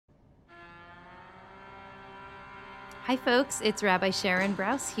Hi, folks. It's Rabbi Sharon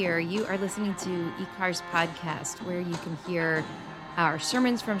Brous here. You are listening to IKAR's podcast, where you can hear our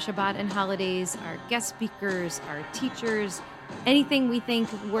sermons from Shabbat and holidays, our guest speakers, our teachers, anything we think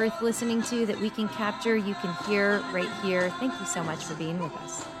worth listening to that we can capture, you can hear right here. Thank you so much for being with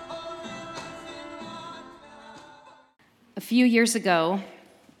us. A few years ago,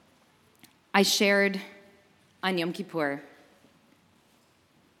 I shared on Yom Kippur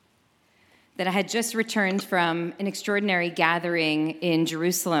that I had just returned from an extraordinary gathering in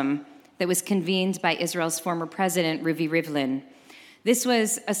Jerusalem that was convened by Israel's former president, Ruvi Rivlin. This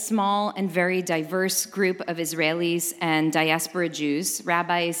was a small and very diverse group of Israelis and diaspora Jews,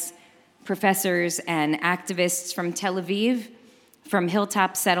 rabbis, professors, and activists from Tel Aviv, from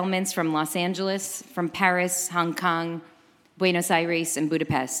hilltop settlements from Los Angeles, from Paris, Hong Kong, Buenos Aires, and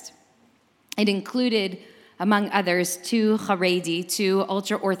Budapest. It included, among others, two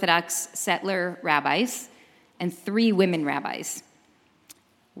ultra-Orthodox settler rabbis and 3 women rabbis.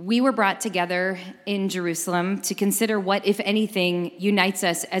 We were brought together in Jerusalem to consider what, if anything, unites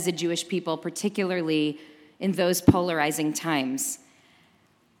us as a Jewish people, particularly in those polarizing times.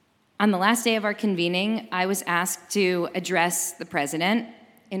 On the last day of our convening, I was asked to address the president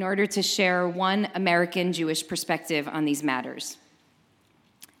in order to share one American Jewish perspective on these matters.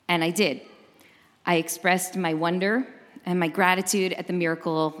 And I did. I expressed my wonder and my gratitude at the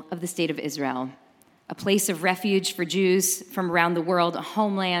miracle of the State of Israel, a place of refuge for Jews from around the world, a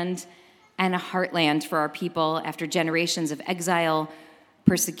homeland and a heartland for our people after generations of exile,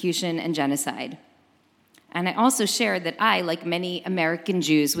 persecution, and genocide. And I also shared that I, like many American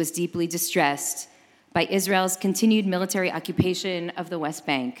Jews, was deeply distressed by Israel's continued military occupation of the West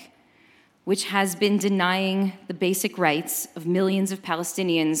Bank, which has been denying the basic rights of millions of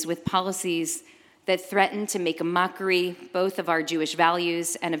Palestinians with policies that threaten to make a mockery both of our Jewish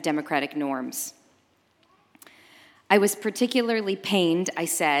values and of democratic norms. I was particularly pained, I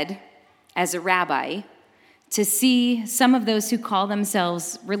said, as a rabbi, to see some of those who call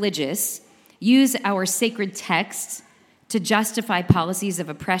themselves religious use our sacred texts to justify policies of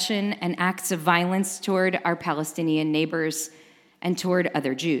oppression and acts of violence toward our Palestinian neighbors and toward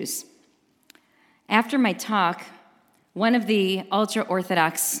other Jews. After my talk, one of the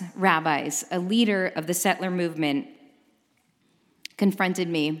ultra-Orthodox rabbis, a leader of the settler movement, confronted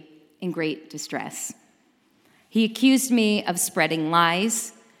me in great distress. He accused me of spreading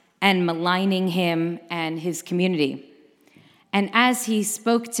lies and maligning him and his community. And as he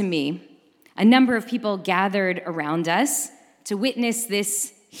spoke to me, a number of people gathered around us to witness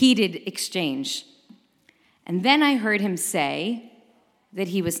this heated exchange. And then I heard him say that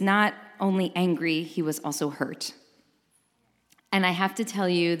he was not only angry, he was also hurt. And I have to tell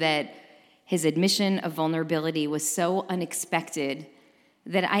you that his admission of vulnerability was so unexpected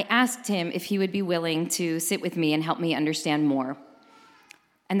that I asked him if he would be willing to sit with me and help me understand more.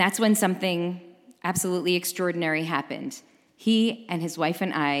 And that's when something absolutely extraordinary happened. He and his wife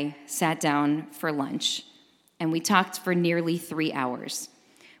and I sat down for lunch, and we talked for nearly 3 hours.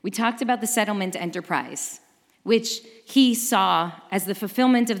 We talked about the settlement enterprise, which he saw as the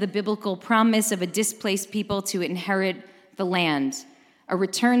fulfillment of the biblical promise of a displaced people to inherit the land, a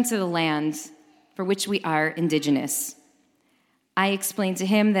return to the land for which we are indigenous. I explained to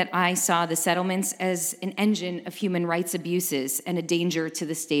him that I saw the settlements as an engine of human rights abuses and a danger to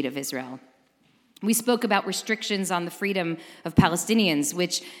the state of Israel. We spoke about restrictions on the freedom of Palestinians,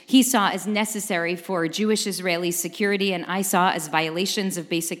 which he saw as necessary for Jewish-Israeli security, and I saw as violations of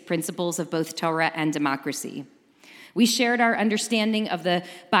basic principles of both Torah and democracy. We shared our understanding of the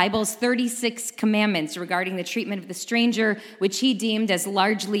Bible's 36 commandments regarding the treatment of the stranger, which he deemed as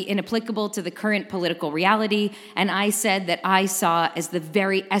largely inapplicable to the current political reality, and I said that I saw as the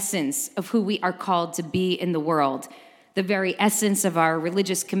very essence of who we are called to be in the world, the very essence of our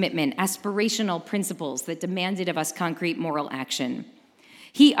religious commitment, aspirational principles that demanded of us concrete moral action.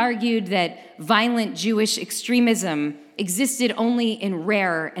 He argued that violent Jewish extremism existed only in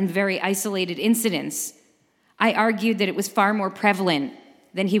rare and very isolated incidents. I argued that it was far more prevalent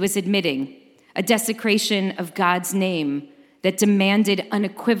than he was admitting, a desecration of God's name that demanded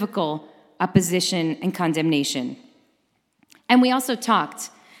unequivocal opposition and condemnation. And we also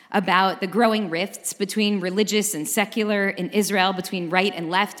talked about the growing rifts between religious and secular in Israel, between right and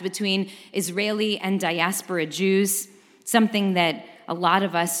left, between Israeli and diaspora Jews, something that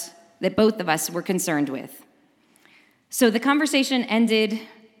both of us were concerned with. So the conversation ended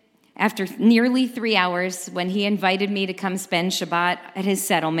after nearly 3 hours when he invited me to come spend Shabbat at his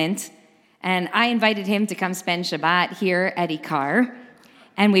settlement, and I invited him to come spend Shabbat here at IKAR,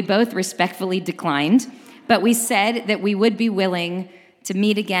 and we both respectfully declined, but we said that we would be willing to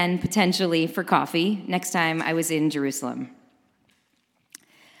meet again, potentially, for coffee next time I was in Jerusalem.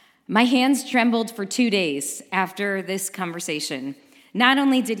 My hands trembled for 2 days after this conversation. Not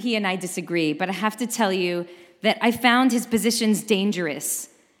only did he and I disagree, but I have to tell you that I found his positions dangerous,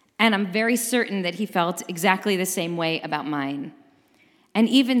 and I'm very certain that he felt exactly the same way about mine. And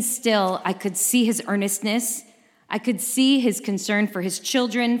even still, I could see his earnestness. I could see his concern for his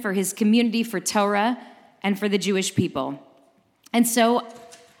children, for his community, for Torah, and for the Jewish people. And so,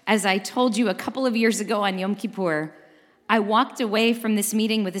 as I told you a couple of years ago on Yom Kippur, I walked away from this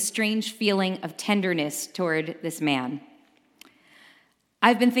meeting with a strange feeling of tenderness toward this man.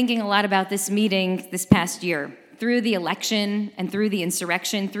 I've been thinking a lot about this meeting this past year. Through the election and through the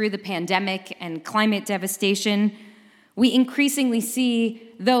insurrection, through the pandemic and climate devastation, we increasingly see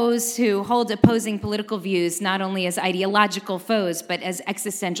those who hold opposing political views not only as ideological foes, but as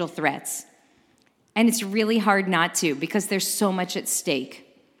existential threats. And it's really hard not to, because there's so much at stake.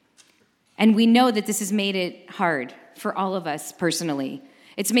 And we know that this has made it hard for all of us personally.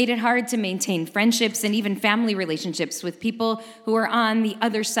 It's made it hard to maintain friendships and even family relationships with people who are on the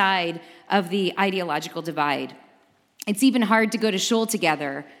other side of the ideological divide. It's even hard to go to shul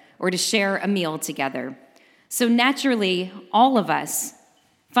together or to share a meal together. So naturally, all of us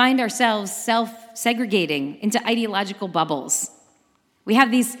find ourselves self-segregating into ideological bubbles. We have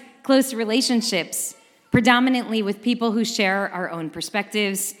these close relationships, predominantly with people who share our own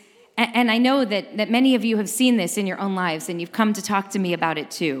perspectives. And I know that many of you have seen this in your own lives, and you've come to talk to me about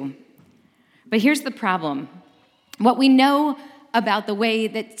it too. But here's the problem. What we know about the way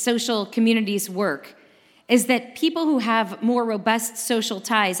that social communities work is that people who have more robust social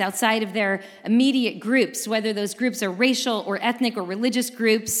ties outside of their immediate groups, whether those groups are racial or ethnic or religious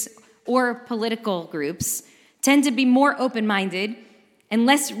groups or political groups, tend to be more open-minded and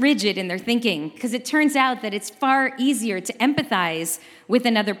less rigid in their thinking, because it turns out that it's far easier to empathize with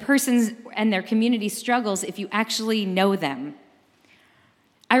another person's and their community's struggles if you actually know them.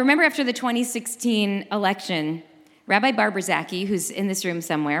 I remember after the 2016 election, Rabbi Barbara Zaki, who's in this room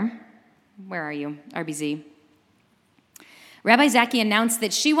somewhere, where are you, RBZ? Rabbi Zaki announced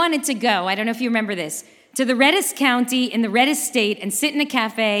that she wanted to go, I don't know if you remember this, to the reddest county in the reddest state and sit in a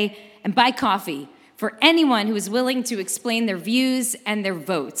cafe and buy coffee for anyone who was willing to explain their views and their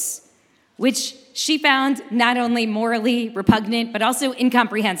votes, which she found not only morally repugnant, but also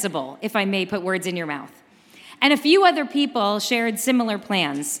incomprehensible, if I may put words in your mouth. And a few other people shared similar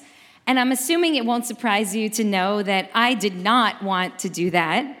plans. And I'm assuming it won't surprise you to know that I did not want to do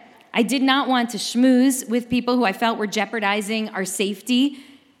that. I did not want to schmooze with people who I felt were jeopardizing our safety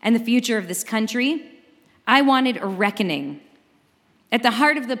and the future of this country. I wanted a reckoning. At the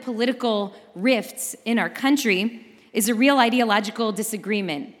heart of the political rifts in our country is a real ideological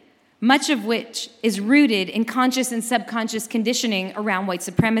disagreement, much of which is rooted in conscious and subconscious conditioning around white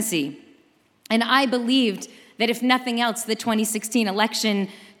supremacy. And I believed that if nothing else, the 2016 election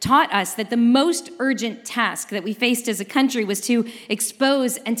taught us that the most urgent task that we faced as a country was to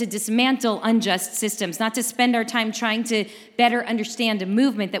expose and to dismantle unjust systems, not to spend our time trying to better understand a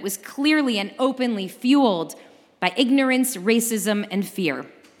movement that was clearly and openly fueled by ignorance, racism, and fear.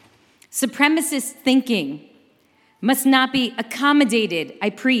 Supremacist thinking must not be accommodated,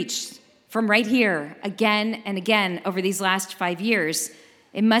 I preached from right here again and again over these last 5 years.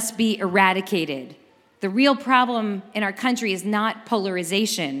 It must be eradicated. The real problem in our country is not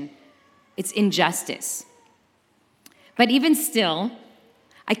polarization, it's injustice. But even still,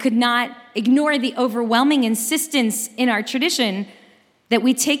 I could not ignore the overwhelming insistence in our tradition that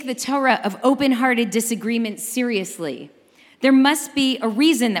we take the Torah of open-hearted disagreement seriously. There must be a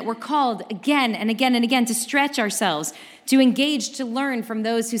reason that we're called again and again and again to stretch ourselves, to engage, to learn from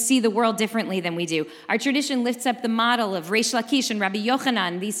those who see the world differently than we do. Our tradition lifts up the model of Reish Lakish and Rabbi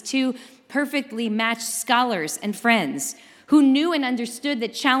Yochanan, these two perfectly matched scholars and friends who knew and understood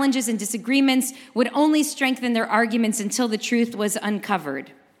that challenges and disagreements would only strengthen their arguments until the truth was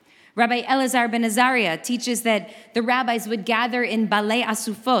uncovered. Rabbi Elazar ben Azariah teaches that the rabbis would gather in balei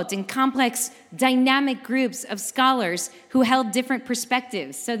asufot, in complex, dynamic groups of scholars who held different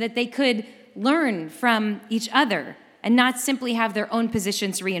perspectives so that they could learn from each other and not simply have their own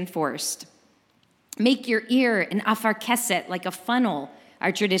positions reinforced. Make your ear an afar keset, like a funnel,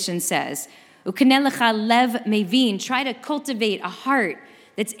 our tradition says. Ukanelecha lev mevin, try to cultivate a heart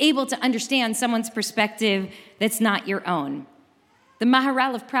that's able to understand someone's perspective that's not your own. The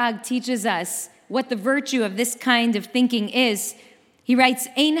Maharal of Prague teaches us what the virtue of this kind of thinking is. He writes,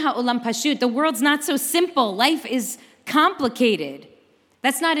 Ein ha'olam pashut, the world's not so simple, life is complicated.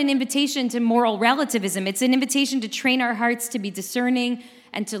 That's not an invitation to moral relativism. It's an invitation to train our hearts to be discerning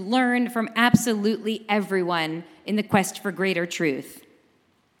and to learn from absolutely everyone in the quest for greater truth.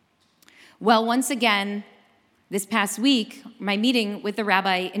 Well, once again, this past week, my meeting with the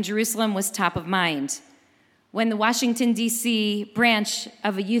rabbi in Jerusalem was top of mind. When the Washington, D.C. branch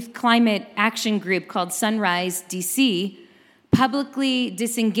of a youth climate action group called Sunrise DC publicly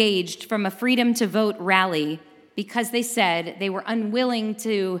disengaged from a Freedom to Vote rally because they said they were unwilling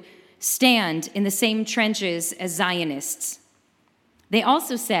to stand in the same trenches as Zionists. They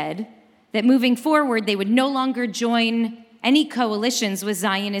also said that moving forward, they would no longer join any coalitions with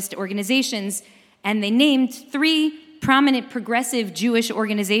Zionist organizations, and they named 3 prominent progressive Jewish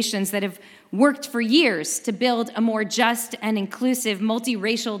organizations that have worked for years to build a more just and inclusive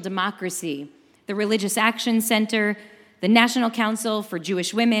multiracial democracy: the Religious Action Center, the National Council for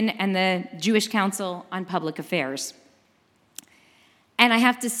Jewish Women, and the Jewish Council on Public Affairs. And I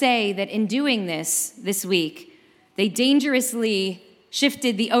have to say that in doing this week, they dangerously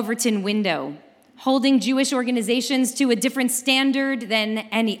shifted the Overton window, holding Jewish organizations to a different standard than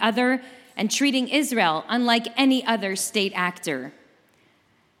any other, and treating Israel unlike any other state actor.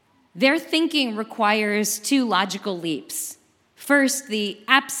 Their thinking requires 2 logical leaps. First, the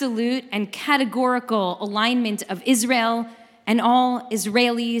absolute and categorical alignment of Israel and all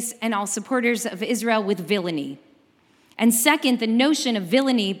Israelis and all supporters of Israel with villainy. And second, the notion of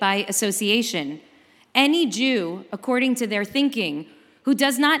villainy by association. Any Jew, according to their thinking, who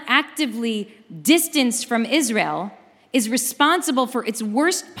does not actively distance from Israel is responsible for its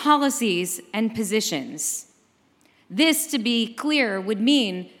worst policies and positions. This, to be clear, would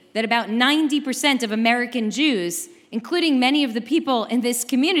mean that about 90% of American Jews, including many of the people in this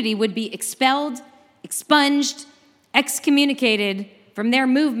community, would be expelled, expunged, excommunicated from their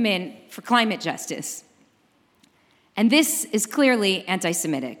movement for climate justice. And this is clearly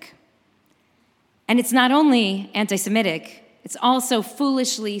anti-Semitic. And it's not only anti-Semitic, it's also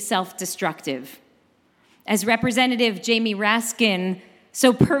foolishly self-destructive. As Representative Jamie Raskin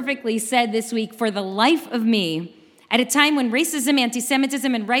so perfectly said this week, for the life of me, at a time when racism,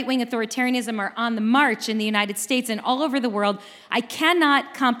 anti-Semitism, and right-wing authoritarianism are on the march in the United States and all over the world, I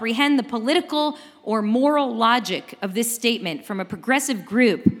cannot comprehend the political or moral logic of this statement from a progressive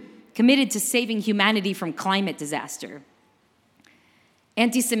group committed to saving humanity from climate disaster.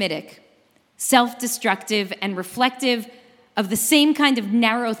 Anti-Semitic, self-destructive, and reflective of the same kind of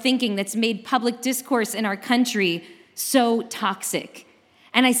narrow thinking that's made public discourse in our country so toxic.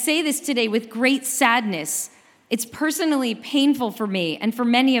 And I say this today with great sadness. It's personally painful for me and for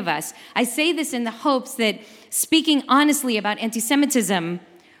many of us. I say this in the hopes that speaking honestly about anti-Semitism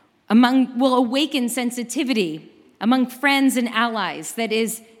will awaken sensitivity among friends and allies that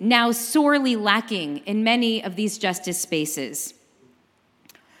is now sorely lacking in many of these justice spaces.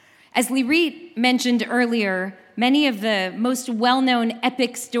 As Lirit mentioned earlier, many of the most well-known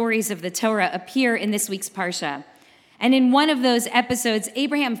epic stories of the Torah appear in this week's Parsha. And in one of those episodes,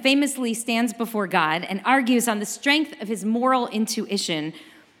 Abraham famously stands before God and argues on the strength of his moral intuition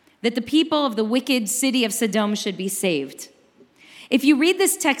that the people of the wicked city of Sodom should be saved. If you read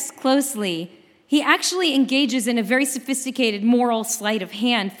this text closely, he actually engages in a very sophisticated moral sleight of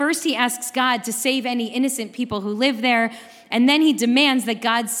hand. First, he asks God to save any innocent people who live there, and then he demands that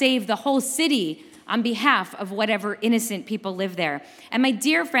God save the whole city on behalf of whatever innocent people live there. And my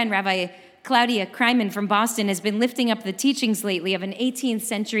dear friend, Rabbi Claudia Kreiman from Boston, has been lifting up the teachings lately of an 18th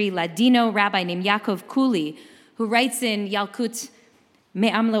century Ladino rabbi named Yaakov Kuli, who writes in Yalkut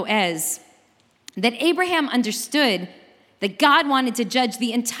Me'am Lo'ez that Abraham understood that God wanted to judge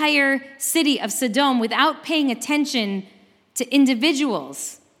the entire city of Sodom without paying attention to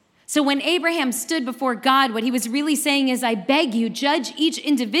individuals. So when Abraham stood before God, what he was really saying is, I beg you, judge each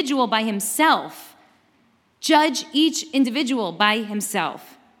individual by himself. Judge each individual by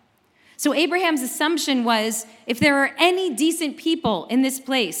himself. So Abraham's assumption was, if there are any decent people in this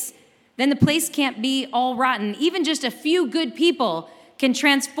place, then the place can't be all rotten. Even just a few good people can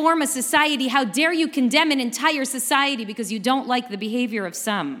transform a society. How dare you condemn an entire society because you don't like the behavior of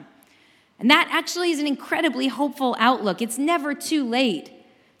some? And that actually is an incredibly hopeful outlook. It's never too late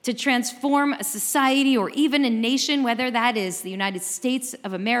to transform a society or even a nation, whether that is the United States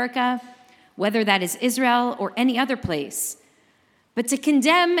of America, whether that is Israel or any other place. But to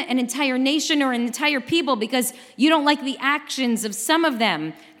condemn an entire nation or an entire people because you don't like the actions of some of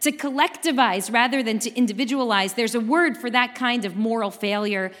them, to collectivize rather than to individualize, there's a word for that kind of moral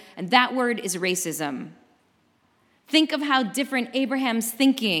failure, and that word is racism. Think of how different Abraham's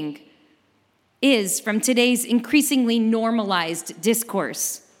thinking is from today's increasingly normalized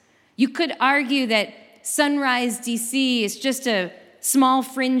discourse. You could argue that Sunrise DC is just a small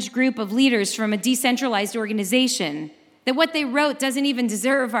fringe group of leaders from a decentralized organization, that what they wrote doesn't even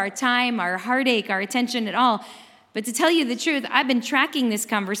deserve our time, our heartache, our attention at all. But to tell you the truth, I've been tracking this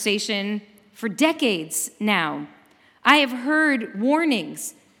conversation for decades now. I have heard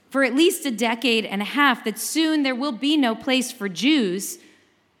warnings for at least a decade and a half that soon there will be no place for Jews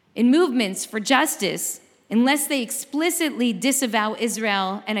in movements for justice unless they explicitly disavow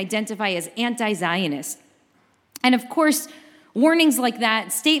Israel and identify as anti-Zionist. And of course, warnings like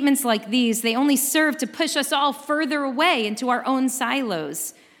that, statements like these, they only serve to push us all further away into our own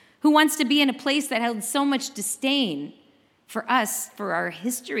silos. Who wants to be in a place that held so much disdain for us, for our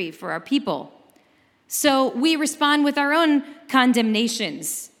history, for our people? So we respond with our own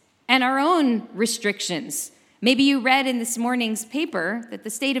condemnations and our own restrictions. Maybe you read in this morning's paper that the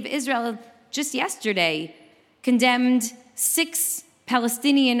state of Israel just yesterday condemned 6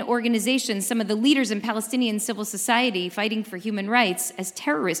 Palestinian organizations, some of the leaders in Palestinian civil society fighting for human rights, as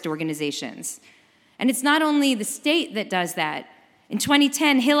terrorist organizations. And it's not only the state that does that. In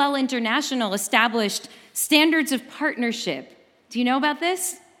 2010, Hillel International established standards of partnership. Do you know about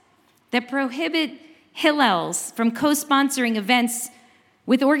this? That prohibit Hillels from co-sponsoring events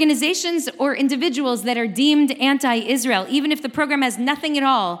with organizations or individuals that are deemed anti-Israel, even if the program has nothing at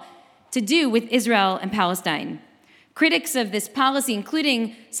all to do with Israel and Palestine. Critics of this policy,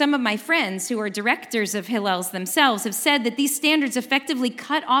 including some of my friends who are directors of Hillels themselves, have said that these standards effectively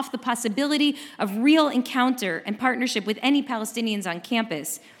cut off the possibility of real encounter and partnership with any Palestinians on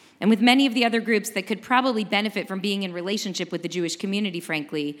campus and with many of the other groups that could probably benefit from being in relationship with the Jewish community,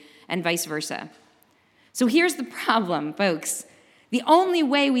 frankly, and vice versa. So here's the problem, folks. The only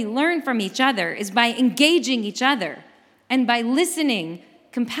way we learn from each other is by engaging each other and by listening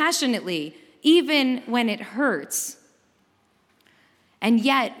compassionately, even when it hurts. And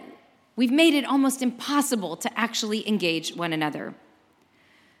yet, we've made it almost impossible to actually engage one another.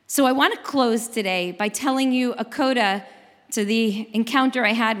 So I want to close today by telling you a coda to the encounter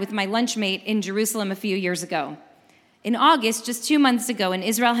I had with my lunchmate in Jerusalem a few years ago. In August, just 2 months ago, in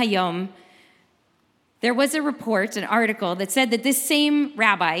Israel Hayom, there was a report, an article, that said that this same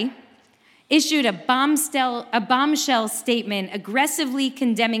rabbi issued a bombshell statement aggressively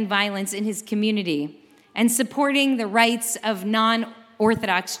condemning violence in his community and supporting the rights of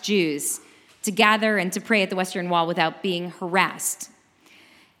non-Orthodox Jews to gather and to pray at the Western Wall without being harassed.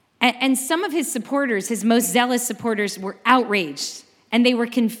 And some of his supporters, his most zealous supporters, were outraged and they were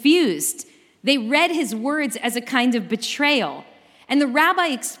confused. They read his words as a kind of betrayal. And the rabbi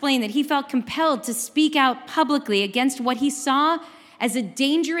explained that he felt compelled to speak out publicly against what he saw as a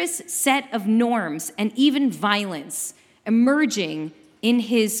dangerous set of norms and even violence emerging in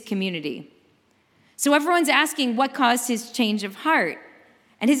his community. So everyone's asking what caused his change of heart.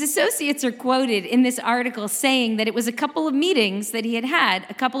 And his associates are quoted in this article saying that it was a couple of meetings that he had had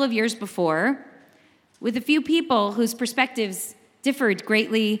a couple of years before with a few people whose perspectives differed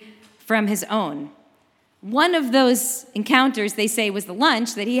greatly from his own. One of those encounters, they say, was the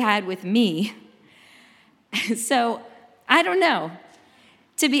lunch that he had with me. So I don't know.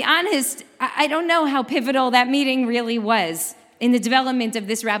 To be honest, I don't know how pivotal that meeting really was in the development of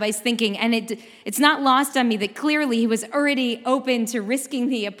this rabbi's thinking. And it's not lost on me that clearly he was already open to risking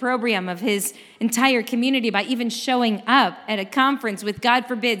the opprobrium of his entire community by even showing up at a conference with, God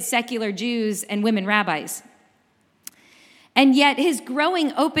forbid, secular Jews and women rabbis. And yet his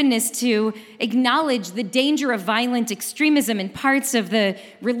growing openness to acknowledge the danger of violent extremism in parts of the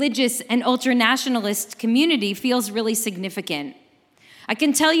religious and ultranationalist community feels really significant. I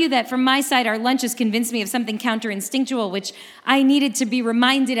can tell you that from my side, our lunch has convinced me of something counterinstinctual, which I needed to be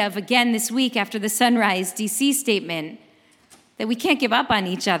reminded of again this week after the Sunrise DC statement, that we can't give up on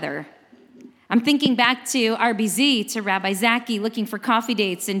each other. I'm thinking back to RBZ, to Rabbi Zaki looking for coffee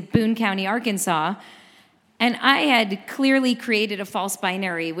dates in Boone County, Arkansas, and I had clearly created a false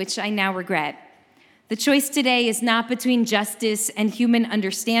binary, which I now regret. The choice today is not between justice and human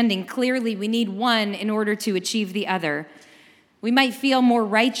understanding. Clearly, we need one in order to achieve the other. We might feel more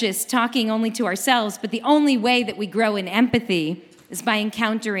righteous talking only to ourselves, but the only way that we grow in empathy is by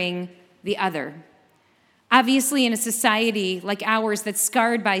encountering the other. Obviously, in a society like ours that's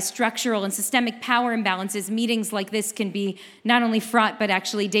scarred by structural and systemic power imbalances, meetings like this can be not only fraught, but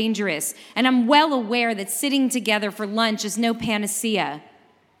actually dangerous. And I'm well aware that sitting together for lunch is no panacea.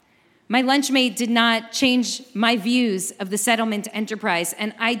 My lunchmate did not change my views of the settlement enterprise,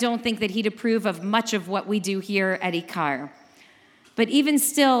 and I don't think that he'd approve of much of what we do here at IKAR. But even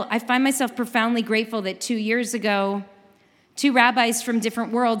still, I find myself profoundly grateful that 2 years ago, 2 rabbis from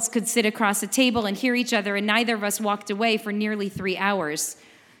different worlds could sit across a table and hear each other, and neither of us walked away for nearly 3 hours.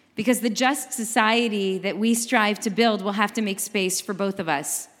 Because the just society that we strive to build will have to make space for both of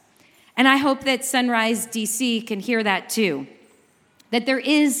us. And I hope that Sunrise DC can hear that too. That there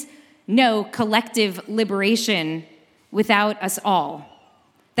is no collective liberation without us all.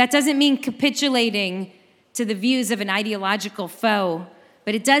 That doesn't mean capitulating to the views of an ideological foe,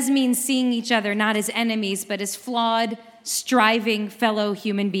 but it does mean seeing each other not as enemies, but as flawed, striving fellow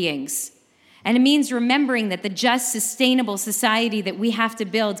human beings. And it means remembering that the just, sustainable society that we have to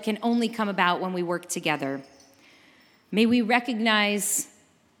build can only come about when we work together. May we recognize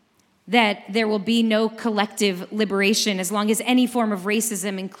that there will be no collective liberation as long as any form of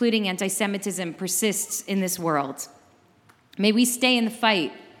racism, including anti-Semitism, persists in this world. May we stay in the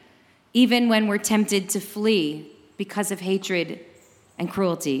fight, even when we're tempted to flee because of hatred and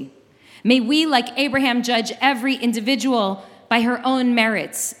cruelty. May we, like Abraham, judge every individual by her own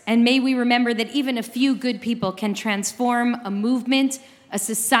merits, and may we remember that even a few good people can transform a movement, a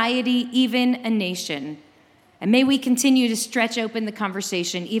society, even a nation. And may we continue to stretch open the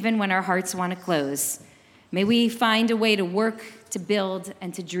conversation even when our hearts want to close. May we find a way to work, to build,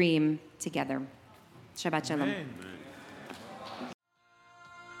 and to dream together. Shabbat Shalom. Amen.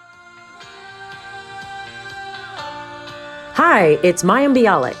 Hi, it's Mayim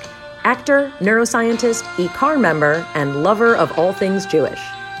Bialik, actor, neuroscientist, IKAR member, and lover of all things Jewish.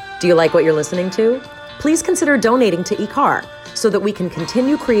 Do you like what you're listening to? Please consider donating to IKAR so that we can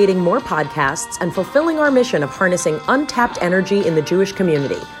continue creating more podcasts and fulfilling our mission of harnessing untapped energy in the Jewish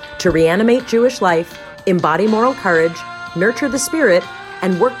community to reanimate Jewish life, embody moral courage, nurture the spirit,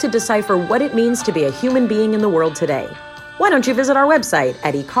 and work to decipher what it means to be a human being in the world today. Why don't you visit our website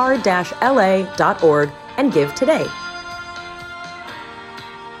at ikar-la.org and give today?